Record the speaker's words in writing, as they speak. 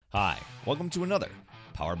Hi, welcome to another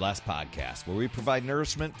Power Blast podcast where we provide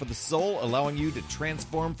nourishment for the soul, allowing you to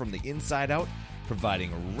transform from the inside out,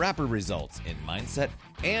 providing rapid results in mindset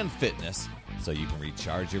and fitness so you can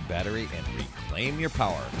recharge your battery and reclaim your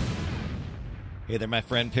power. Hey there, my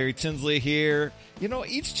friend. Perry Tinsley here. You know,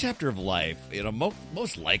 each chapter of life,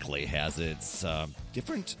 most likely has its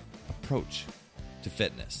different approach to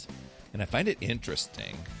fitness. And I find it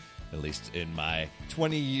interesting, at least in my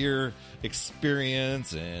 20-year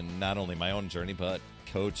experience and not only my own journey, but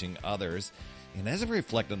coaching others. And as I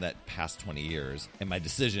reflect on that past 20 years and my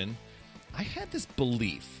decision, I had this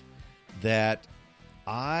belief that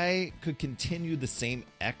I could continue the same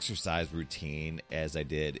exercise routine as I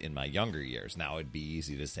did in my younger years. Now, it'd be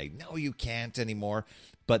easy to say, no, you can't anymore,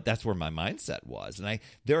 but that's where my mindset was. And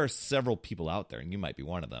there are several people out there, and you might be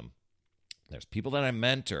one of them. There's people that I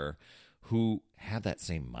mentor who have that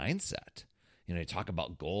same mindset. You know, they talk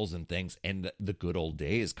about goals and things, and the good old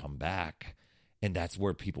days come back, and that's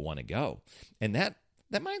where people want to go. And that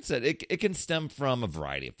mindset, it can stem from a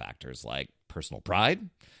variety of factors like personal pride,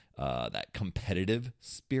 that competitive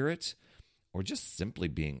spirit, or just simply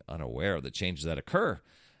being unaware of the changes that occur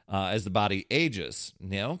as the body ages. You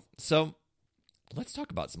know, so let's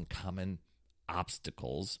talk about some common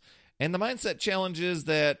obstacles and the mindset challenges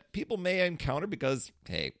that people may encounter because,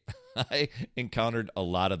 hey, I encountered a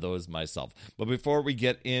lot of those myself. But before we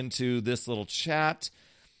get into this little chat,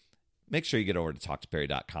 make sure you get over to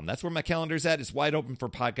talktoperry.com. That's where my calendar's at. It's wide open for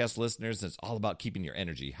podcast listeners. It's all about keeping your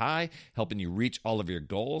energy high, helping you reach all of your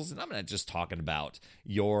goals. And I'm not just talking about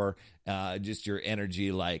your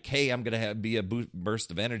energy like, hey, I'm going to be a burst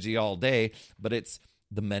of energy all day, but it's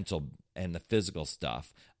the mental and the physical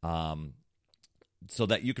stuff so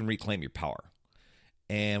that you can reclaim your power.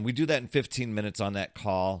 And we do that in 15 minutes on that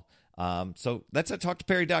call. So that's at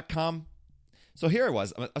talktoperry.com. So here I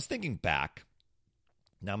was thinking back.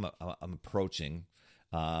 Now I'm approaching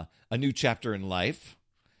a new chapter in life,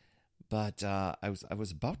 but I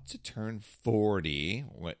was about to turn 40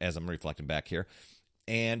 as I'm reflecting back here,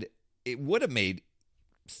 and it would have made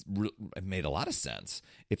a lot of sense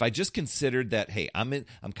if I just considered that, hey, I'm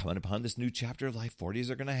coming upon this new chapter of life.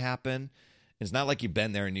 40s are going to happen. It's not like you've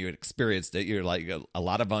been there and you experienced it. You're like a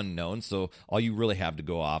lot of unknowns, so all you really have to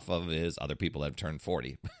go off of is other people that have turned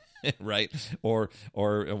 40. Right? Or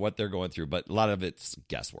what they're going through. But a lot of it's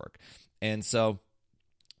guesswork. And so,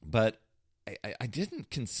 but I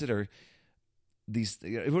didn't consider these.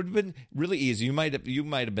 It would have been really easy. You might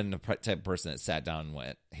have been the type of person that sat down and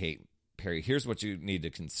went, hey, Perry, here's what you need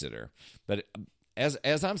to consider. But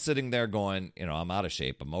as I'm sitting there going, you know, I'm out of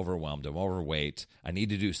shape. I'm overwhelmed. I'm overweight. I need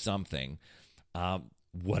to do something.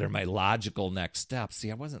 What are my logical next steps?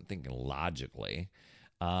 See, I wasn't thinking logically.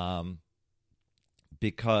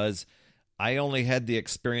 Because I only had the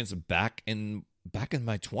experience back in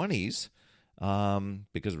my 20s,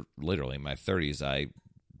 because literally in my 30s,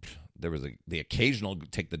 there was the occasional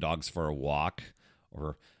take the dogs for a walk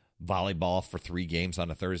or volleyball for 3 games on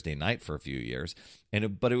a Thursday night for a few years.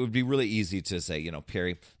 But it would be really easy to say, you know,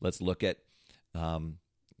 Perry, let's look at a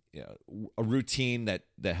routine that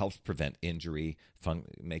helps prevent injury,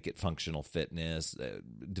 make it functional fitness,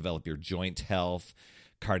 develop your joint health,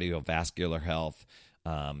 cardiovascular health,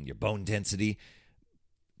 your bone density.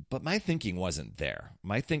 But my thinking wasn't there.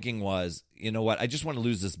 My thinking was, you know what? I just want to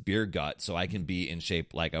lose this beer gut so I can be in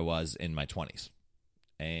shape like I was in my 20s.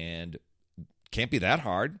 And can't be that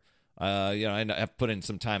hard. I have put in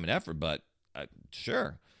some time and effort, but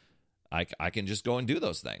sure, I can just go and do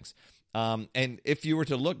those things. And if you were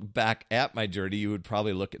to look back at my journey, you would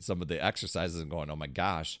probably look at some of the exercises and going, oh my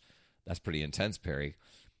gosh, that's pretty intense, Perry.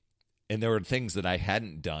 And there were things that I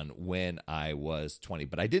hadn't done when I was 20,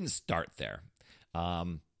 but I didn't start there.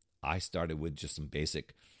 I started with just some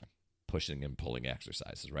basic pushing and pulling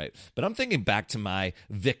exercises, right? But I'm thinking back to my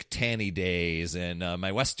Vic Tanny days and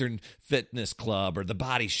my Western Fitness Club or the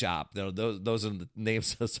Body Shop. Those are the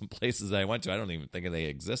names of some places that I went to. I don't even think they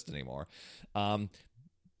exist anymore.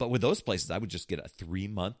 But with those places, I would just get a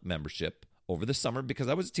 3-month membership over the summer because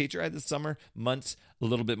I was a teacher. I had the summer months a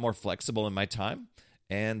little bit more flexible in my time.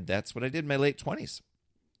 And that's what I did in my late 20s.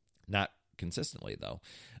 Not consistently, though.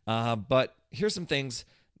 But here's some things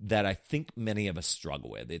that I think many of us struggle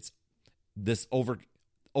with. It's this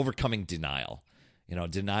overcoming denial. You know,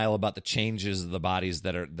 denial about the changes of the bodies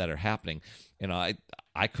that are happening. You know,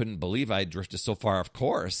 I couldn't believe I drifted so far off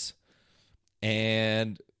course.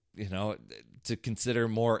 And, you know, to consider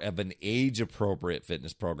more of an age-appropriate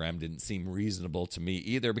fitness program didn't seem reasonable to me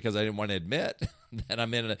either because I didn't want to admit that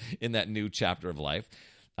I'm in that new chapter of life.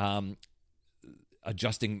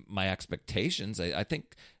 adjusting my expectations. I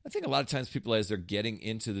think a lot of times people, as they're getting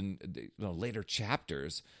into the later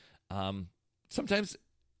chapters, sometimes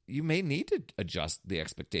you may need to adjust the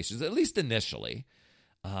expectations, at least initially,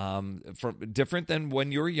 from different than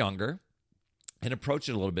when you were younger, and approach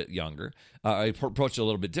it a little bit approach it a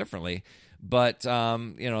little bit differently. But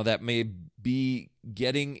that may be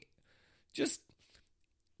getting just.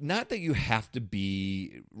 Not that you have to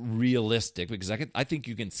be realistic, because I think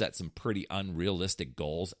you can set some pretty unrealistic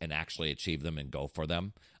goals and actually achieve them and go for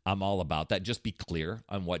them. I'm all about that. Just be clear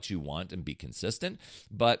on what you want and be consistent.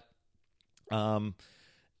 But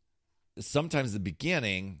sometimes the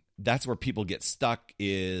beginning, that's where people get stuck,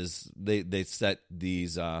 is they set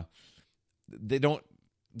these, they don't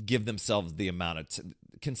give themselves the amount of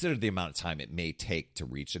consider the amount of time it may take to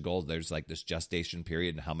reach a goal. There's like this gestation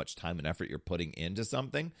period and how much time and effort you're putting into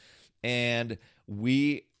something. And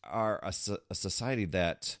we are a society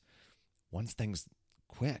that wants things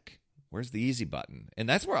quick. Where's the easy button? And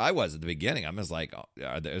that's where I was at the beginning. I was like,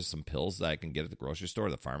 there's some pills that I can get at the grocery store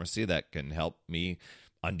or the pharmacy that can help me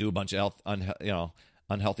undo a bunch of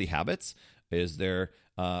unhealthy habits. Is there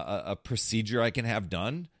a procedure I can have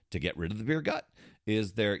done to get rid of the beer gut?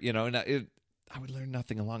 Is there, I would learn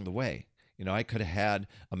nothing along the way. I could have had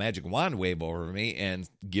a magic wand wave over me and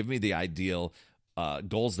give me the ideal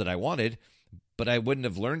goals that I wanted, but I wouldn't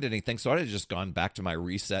have learned anything. So I'd have just gone back to my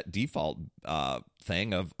reset default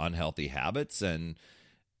thing of unhealthy habits. And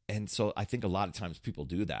so I think a lot of times people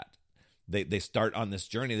do that. They start on this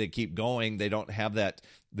journey, they keep going. They don't have that.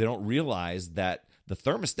 They don't realize that the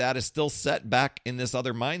thermostat is still set back in this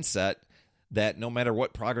other mindset, that no matter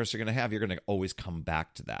what progress you're going to have, you're going to always come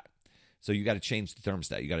back to that. So you got to change the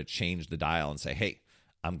thermostat. You got to change the dial and say, hey,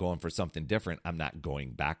 I'm going for something different. I'm not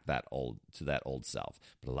going back to that old self.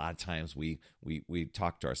 But a lot of times we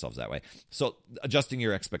talk to ourselves that way. So adjusting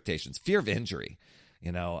your expectations. Fear of injury,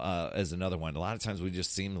 is another one. A lot of times we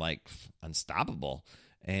just seem like unstoppable.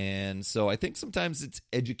 And so I think sometimes it's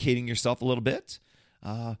educating yourself a little bit,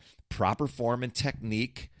 proper form and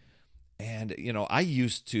technique. And, I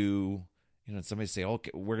used to, somebody say,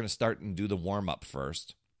 okay, we're going to start and do the warm-up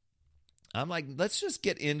first. I'm like, let's just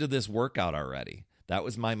get into this workout already. That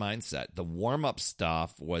was my mindset. The warm-up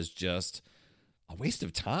stuff was just a waste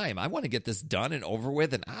of time. I want to get this done and over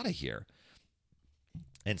with and out of here.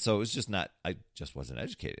 And so it was just I just wasn't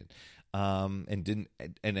educated. And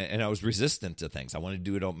I was resistant to things. I wanted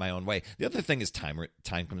to do it my own way. The other thing is time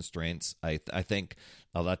constraints. I think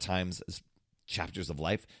a lot of times, chapters of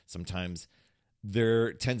life, sometimes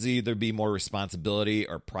there tends to either be more responsibility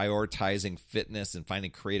or prioritizing fitness and finding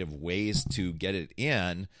creative ways to get it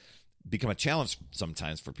in become a challenge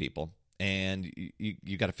sometimes for people. And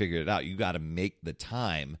you got to figure it out. You got to make the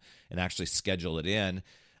time and actually schedule it in,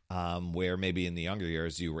 where maybe in the younger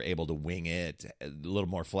years you were able to wing it, a little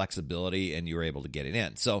more flexibility, and you were able to get it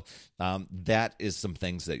in. So that is some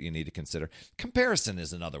things that you need to consider. Comparison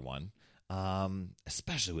is another one.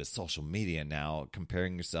 Especially with social media now,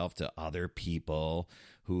 comparing yourself to other people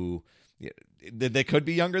who they could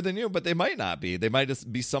be younger than you, but they might not be. They might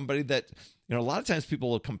just be somebody that, a lot of times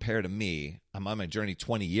people will compare to me. I'm on my journey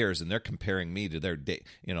 20 years and they're comparing me to their day.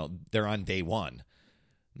 They're on day one.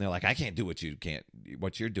 And they're like, I can't do what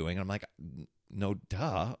you're doing. And I'm like, no,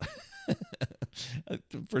 duh.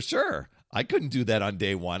 For sure. I couldn't do that on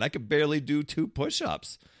day one. I could barely do 2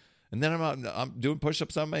 push-ups. And then I'm doing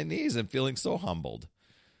push-ups on my knees and feeling so humbled.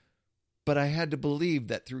 But I had to believe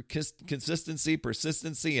that through consistency,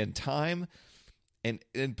 persistency, and time,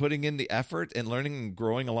 and putting in the effort and learning and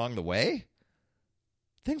growing along the way,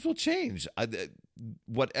 things will change.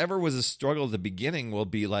 Whatever was a struggle at the beginning will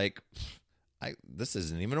be like, this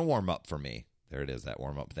isn't even a warm-up for me. There it is, that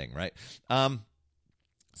warm-up thing, right?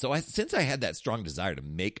 So since I had that strong desire to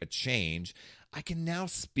make a change, I can now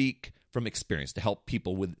speak from experience to help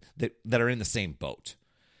people that are in the same boat.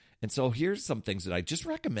 And so here's some things that I just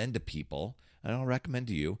recommend to people, and I'll recommend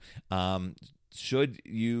to you. Should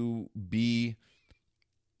you be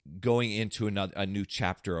going into a new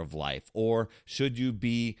chapter of life, or should you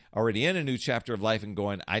be already in a new chapter of life and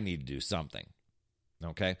going, I need to do something?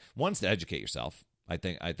 Okay, one's to educate yourself. I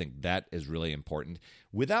think that is really important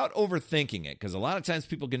without overthinking it, because a lot of times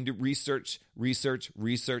people can do research,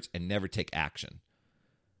 and never take action.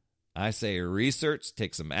 I say research,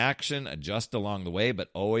 take some action, adjust along the way, but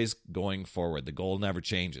always going forward. The goal never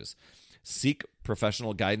changes. Seek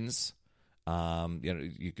professional guidance.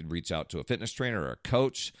 You could reach out to a fitness trainer or a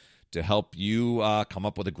coach to help you come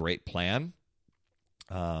up with a great plan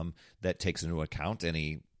that takes into account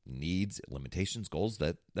any needs, limitations, goals,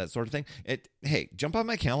 that sort of thing. Hey, jump on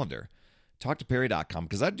my calendar. Talk to Perry.com,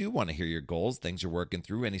 because I do want to hear your goals, things you're working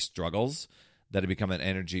through, any struggles that have become an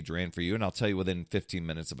energy drain for you. And I'll tell you within 15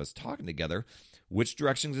 minutes of us talking together which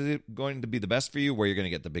direction is it going to be the best for you, where you're going to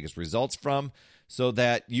get the biggest results from, so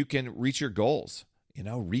that you can reach your goals.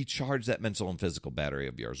 Recharge that mental and physical battery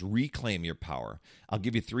of yours. Reclaim your power. I'll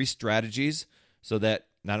give you 3 strategies so that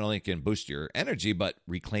not only can boost your energy, but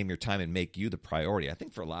reclaim your time and make you the priority. I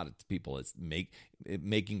think for a lot of people, it's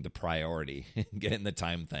making the priority, getting the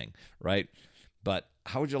time thing, right? But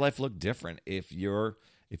how would your life look different if you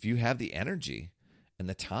have the energy and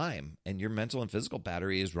the time and your mental and physical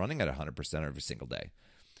battery is running at 100% every single day?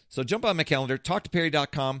 So jump on my calendar,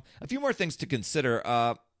 talktoperry.com. A few more things to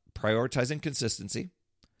consider. Prioritizing consistency.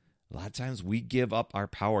 A lot of times we give up our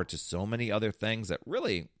power to so many other things that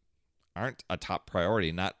really aren't a top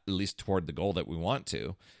priority, not at least toward the goal that we want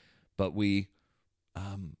to, but we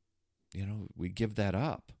give that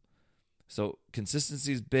up. So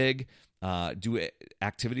consistency is big. Do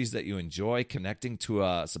activities that you enjoy, connecting to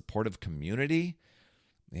a supportive community,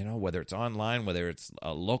 whether it's online, whether it's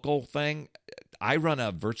a local thing. I run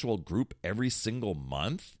a virtual group every single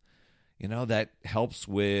month, that helps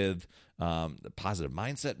with the positive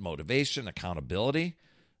mindset, motivation, accountability.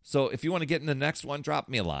 So if you want to get in the next one, drop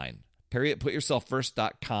me a line.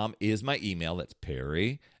 Perry@putyourselffirst.com is my email. That's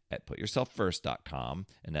Perry@putyourselffirst.com,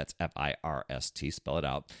 and that's FIRST, spell it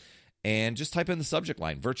out. And just type in the subject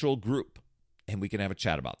line, virtual group, and we can have a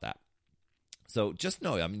chat about that. So just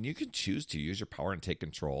know, you can choose to use your power and take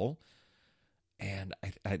control. And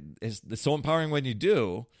it's so empowering when you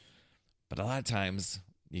do, but a lot of times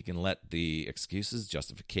you can let the excuses,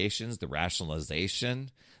 justifications, the rationalization,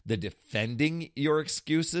 the defending your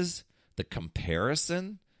excuses, the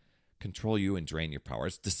comparison control you and drain your power.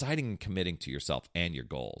 It's deciding and committing to yourself and your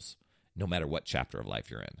goals, no matter what chapter of life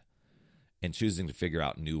you're in, and choosing to figure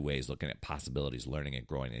out new ways, looking at possibilities, learning and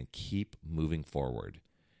growing, and keep moving forward.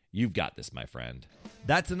 You've got this, my friend.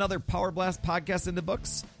 That's another Power Blast podcast in the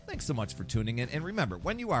books. Thanks so much for tuning in. And remember,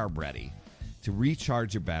 when you are ready to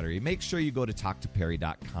recharge your battery, make sure you go to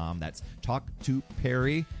talktoperry.com. That's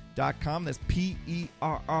talktoperry.com. That's Perry.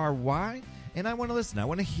 And I want to listen. I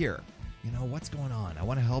want to hear, what's going on. I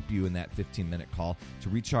want to help you in that 15-minute call to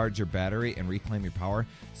recharge your battery and reclaim your power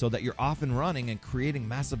so that you're off and running and creating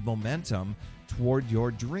massive momentum toward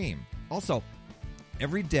your dream. Also,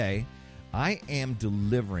 every day, I am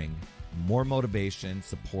delivering more motivation,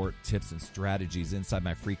 support, tips, and strategies inside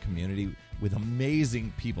my free community with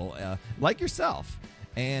amazing people like yourself.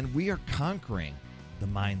 And we are conquering the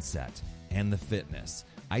mindset and the fitness.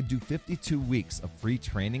 I do 52 weeks of free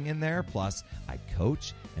training in there. Plus, I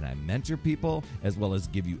coach and I mentor people, as well as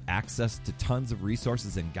give you access to tons of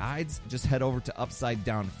resources and guides. Just head over to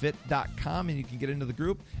UpsideDownFit.com and you can get into the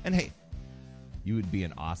group. And hey, you would be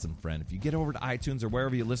an awesome friend if you get over to iTunes or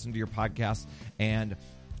wherever you listen to your podcast and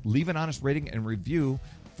leave an honest rating and review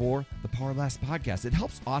for the Power Blast podcast. It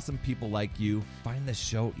helps awesome people like you find the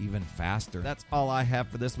show even faster. That's all I have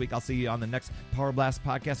for this week. I'll see you on the next Power Blast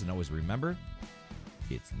podcast. And always remember,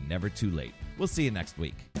 it's never too late. We'll see you next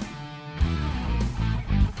week.